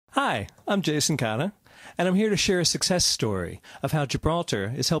Hi, I'm Jason Kata, and I'm here to share a success story of how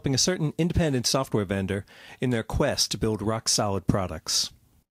Gibraltar is helping a certain independent software vendor in their quest to build rock-solid products.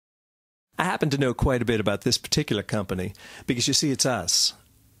 I happen to know quite a bit about this particular company because you see, it's us.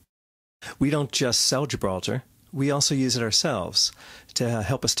 We don't just sell Gibraltar, we also use it ourselves to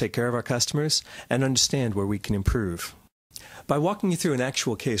help us take care of our customers and understand where we can improve. By walking you through an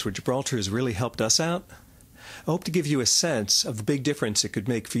actual case where Gibraltar has really helped us out, I hope to give you a sense of the big difference it could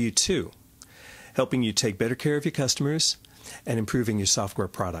make for you too, helping you take better care of your customers and improving your software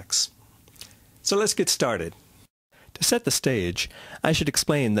products. So let's get started. To set the stage, I should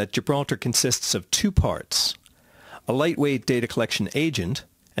explain that Gibraltar consists of two parts: a lightweight data collection agent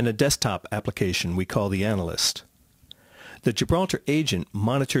and a desktop application we call the Analyst. The Gibraltar agent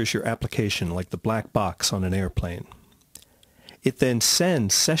monitors your application like the black box on an airplane. It then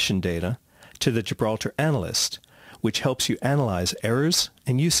sends session data to the Gibraltar Analyst, which helps you analyze errors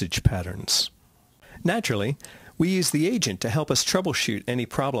and usage patterns. Naturally, we use the agent to help us troubleshoot any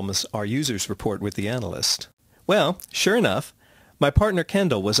problems our users report with the Analyst. Well, sure enough, my partner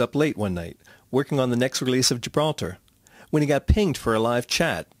Kendall was up late one night, working on the next release of Gibraltar, when he got pinged for a live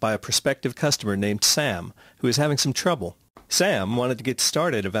chat by a prospective customer named Sam, who was having some trouble. Sam wanted to get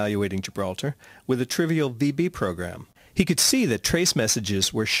started evaluating Gibraltar with a trivial VB program. He could see that trace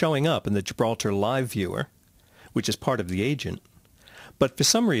messages were showing up in the Gibraltar Live Viewer, which is part of the agent, but for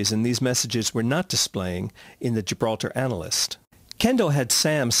some reason these messages were not displaying in the Gibraltar Analyst. Kendall had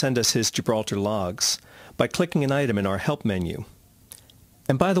Sam send us his Gibraltar logs by clicking an item in our help menu.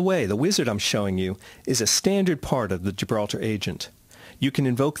 And by the way, the wizard I'm showing you is a standard part of the Gibraltar agent. You can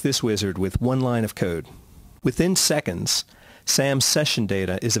invoke this wizard with one line of code. Within seconds, Sam's session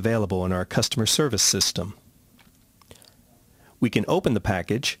data is available in our customer service system. We can open the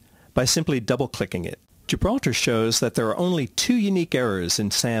package by simply double-clicking it. Gibraltar shows that there are only two unique errors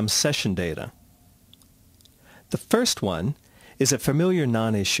in Sam's session data. The first one is a familiar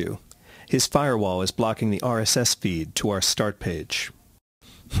non-issue. His firewall is blocking the RSS feed to our start page.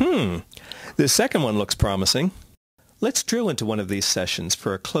 The second one looks promising. Let's drill into one of these sessions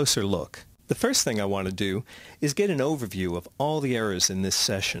for a closer look. The first thing I want to do is get an overview of all the errors in this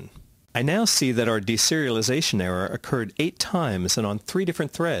session. I now see that our deserialization error occurred 8 times and on 3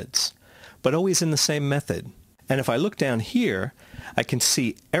 different threads, but always in the same method. And if I look down here, I can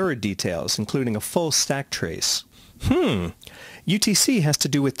see error details, including a full stack trace. UTC has to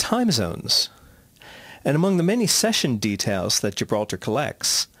do with time zones. And among the many session details that Gibraltar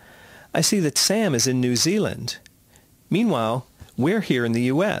collects, I see that Sam is in New Zealand. Meanwhile, we're here in the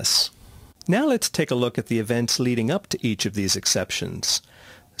US. Now let's take a look at the events leading up to each of these exceptions,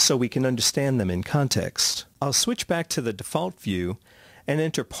 so we can understand them in context. I'll switch back to the default view and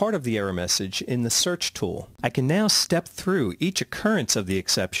enter part of the error message in the search tool. I can now step through each occurrence of the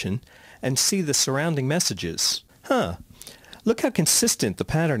exception and see the surrounding messages. Look how consistent the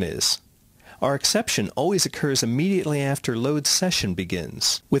pattern is. Our exception always occurs immediately after load session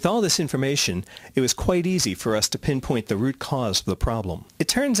begins. With all this information, it was quite easy for us to pinpoint the root cause of the problem. It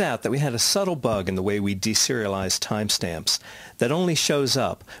turns out that we had a subtle bug in the way we deserialize timestamps that only shows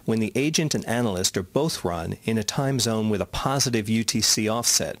up when the agent and analyst are both run in a time zone with a positive UTC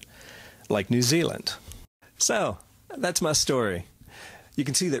offset, like New Zealand. So, that's my story. You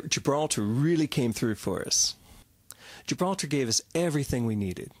can see that Gibraltar really came through for us. Gibraltar gave us everything we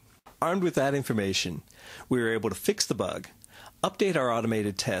needed. Armed with that information, we were able to fix the bug, update our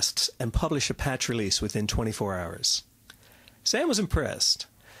automated tests, and publish a patch release within 24 hours. Sam was impressed.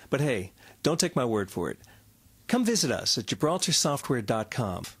 But hey, don't take my word for it. Come visit us at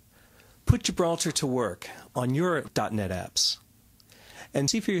gibraltarsoftware.com. Put Gibraltar to work on your .NET apps and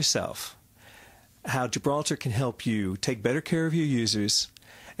see for yourself how Gibraltar can help you take better care of your users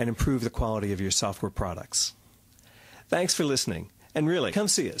and improve the quality of your software products. Thanks for listening. And really, come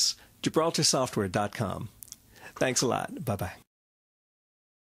see us. GibraltarSoftware.com. Thanks a lot. Bye-bye.